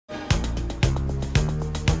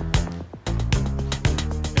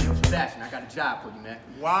a job for you, man.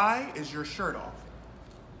 Why is your shirt off?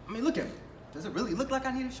 I mean, look at me. Does it really look like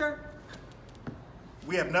I need a shirt?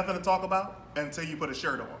 We have nothing to talk about until you put a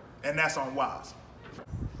shirt on, and that's on Waz.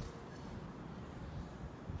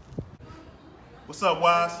 What's up,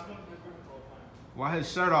 Waz? Why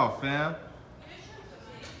his shirt off, fam?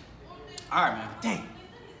 All right, man. Dang.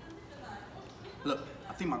 Look,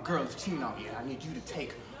 I think my girl is cheating on me, and I need you to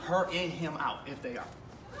take her and him out if they are.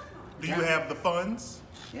 Do you have the funds?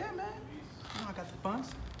 Yeah, man. You know I got the funds.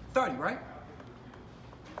 30, right?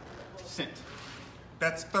 Cent.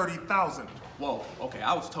 That's 30,000. Whoa, okay,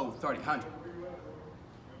 I was told 300.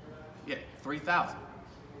 Yeah, 3,000.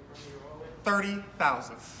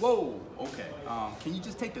 30,000. Whoa, okay. Can you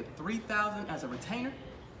just take the 3,000 as a retainer?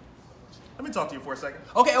 Let me talk to you for a second.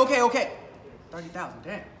 Okay. 30,000,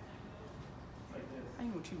 damn. I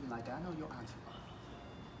ain't gonna treat me like that. I know your auntie.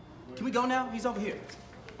 Can we go now? He's over here.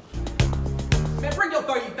 Man, bring your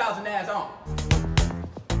 30,000 ass on.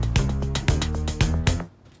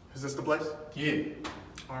 Is this the place? Yeah.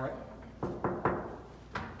 All right.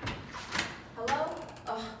 Hello?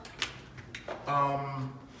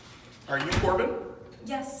 Are you Corbin?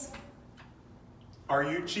 Yes. Are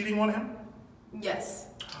you cheating on him? Yes.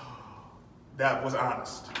 That was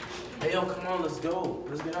honest. Hey, yo, come on, let's go.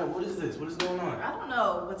 Let's get out. What is this? What is going on? I don't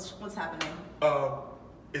know what's happening.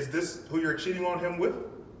 Is this who you're cheating on him with?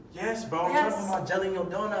 Yes, bro. I'm Yes. talking about jelly in your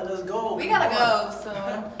donut. Let's go. We gotta go, so.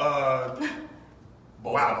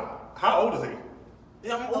 Wow. How old is he?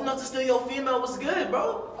 Yeah, I'm old enough to steal your female. What's good,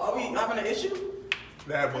 bro? Are we having an issue?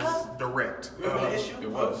 That was direct. We having an issue? It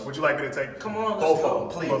was. Would you like me to take Come on, let's both go. of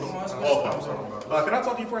them, please? Come on, let's go. Both of them. Can I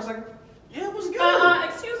talk to you for a second? Yeah, what's good?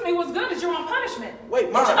 Excuse me, what's good is you're on punishment. Wait,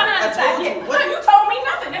 Get Mom, your behind I the side told here. you. No, What? you told me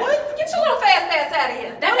nothing. What? Get your little fast ass out of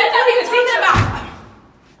here. What are you talking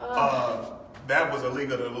about? That was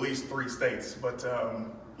illegal in at least 3 states, but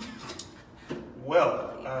can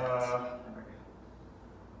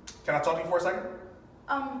I talk to you for a second?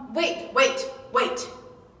 Wait.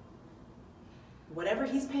 Whatever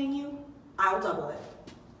he's paying you, I'll double it.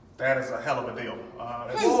 That is a hell of a deal.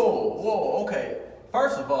 Whoa, okay.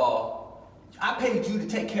 First of all, I paid you to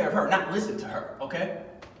take care of her, not listen to her, okay?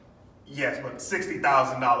 Yes, but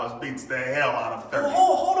 $60,000 beats the hell out of 30.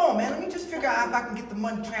 Hold on, man. Let me just figure out if I can get the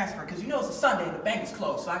money transferred, because you know it's a Sunday and the bank is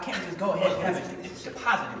closed, so I can't just go ahead and have it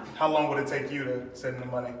deposited. How long would it take you to send the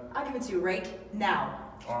money? I'll give it to you right now.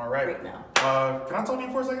 All right. Right now. Can I talk to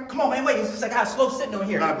you for a second? Come on, man, wait. It's just like I got slow sitting over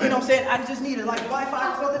here. Not You bad. know what I'm saying? I just needed like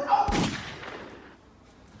Wi-Fi or something. Oh.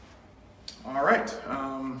 All right.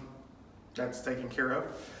 That's taken care of.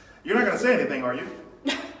 You're not gonna say anything, are you?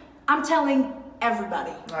 I'm telling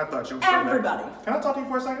everybody. I thought you would. Everybody. Can I talk to you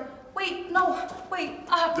for a second? This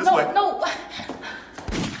This way. No.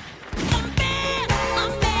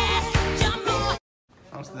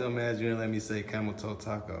 I'm still mad you didn't let me say camel toe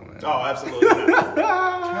taco, man. Oh, absolutely not.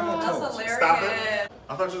 That's hilarious. Stop it.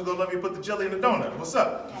 I thought you was gonna let me put the jelly in the donut. What's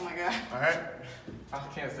up? Oh my god. All right. I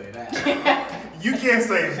can't say that. You can't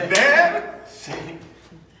say that.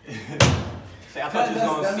 Say, I thought you was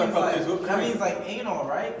going to suck up this whipped cream. That means like anal,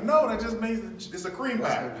 right? No, that just means it's a cream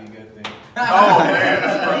That's pie. gonna be a good thing. Oh man,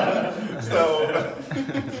 that's rough. So,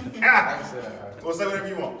 we'll say whatever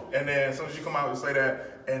you want, and then as soon as you come out, we'll say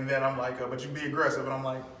that, and then I'm like, but you be aggressive, and I'm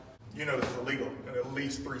like, you know, this is illegal in at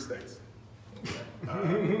least 3 states. You gonna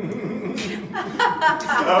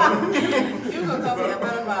call me a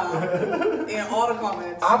pedophile in all the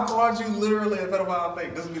comments. I've called you literally a pedophile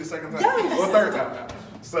thing. This will be the 2nd time, Yes. or 3rd time now.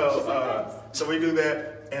 So, so we do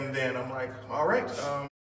that, and then I'm like, all right.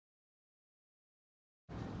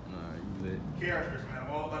 You lit. Characters, man.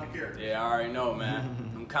 I'm all about the characters. Yeah, I already know, man.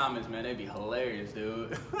 Them comments, man, they be hilarious,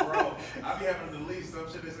 dude. Bro, I be having to delete some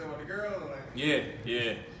shit they say about the girls. And like, Yeah.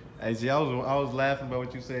 Hey, see, I was laughing about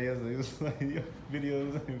what you said yesterday. It was like, your video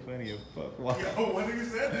was funny as fuck. Wow. yo, when you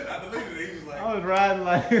said that, I deleted it. He was like, I was riding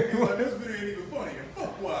like, he was like, this video ain't even funny. And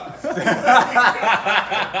fuck why?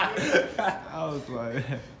 I was like,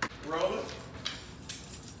 Roll it.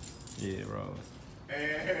 yeah, bro.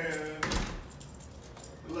 And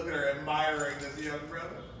look at her admiring this young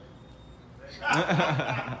brother.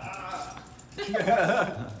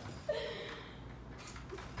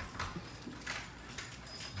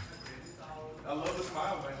 I love the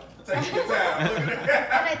smile, man. Take your time. Look at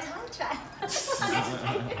that. And I tongue try.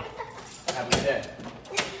 Have a good day.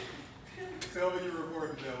 Tell me you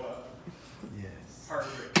recorded that up. Yes.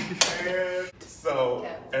 Perfect. And so,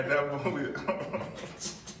 at that moment,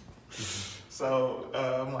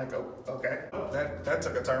 I'm like, oh, okay. That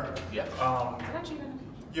took a turn. Yeah.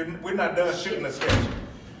 We're not done shooting the sketch.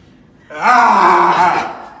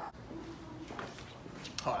 Ah!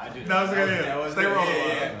 Oh, I did. No, it's good. Stay rolling.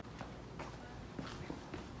 Yeah.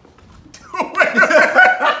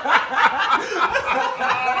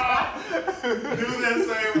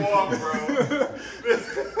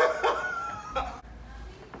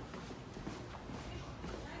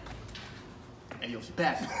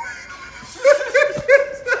 Sebastian.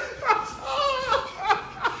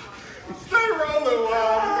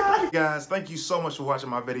 Guys, thank you so much for watching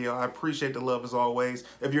my video. I appreciate the love as always.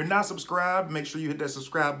 If you're not subscribed, make sure you hit that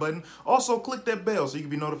subscribe button. Also, click that bell so you can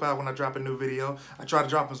be notified when I drop a new video. I try to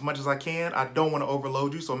drop as much as I can. I don't want to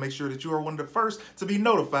overload you, so make sure that you are one of the first to be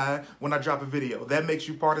notified when I drop a video. That makes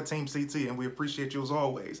you part of Team CT, and we appreciate you as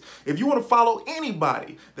always. If you want to follow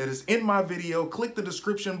anybody that is in my video, click the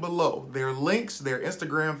description below. Their links, their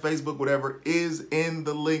Instagram, Facebook, whatever is in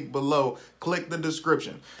the link below. Click the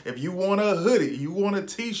description. If you want a hoodie, you want a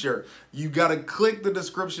t-shirt, you got to click the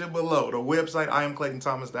description below. The website,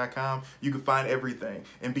 IamClaytonThomas.com. You can find everything.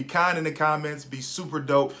 And be kind in the comments. Be super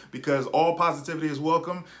dope, because all positivity is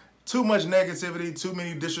welcome. Too much negativity, too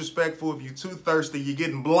many disrespectful. If you're too thirsty, you're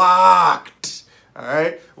getting blocked. All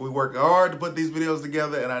right? We work hard to put these videos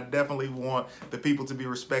together, and I definitely want the people to be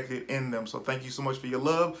respected in them. So thank you so much for your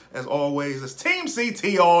love. As always, it's Team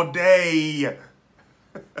CT all day.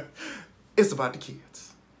 It's about the kids.